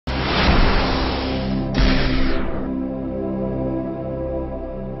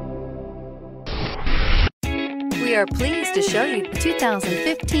We are pleased to show you the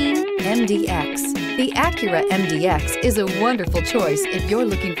 2015 MDX. The Acura MDX is a wonderful choice if you're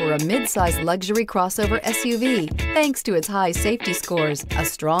looking for a mid-size luxury crossover SUV. Thanks to its high safety scores, a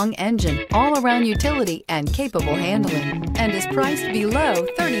strong engine, all-around utility, and capable handling, and is priced below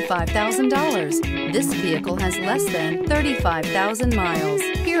 $35,000. This vehicle has less than 35,000 miles.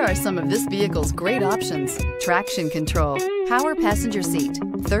 Here are some of this vehicle's great options: traction control, power passenger seat,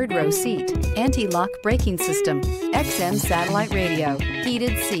 third row seat, anti-lock braking system, XM satellite radio,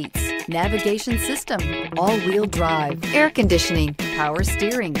 heated seats, navigation system, all-wheel drive, air conditioning, power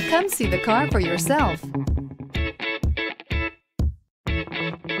steering. Come see the car for yourself.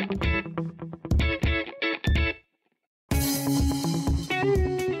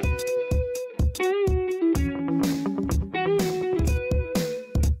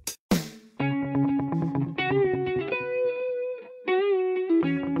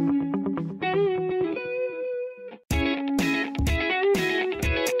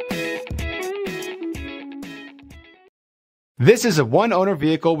 This is a one-owner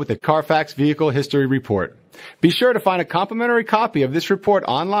vehicle with a Carfax Vehicle History Report. Be sure to find a complimentary copy of this report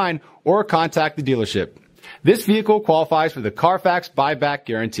online or contact the dealership. This vehicle qualifies for the Carfax Buyback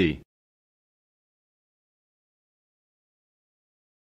Guarantee.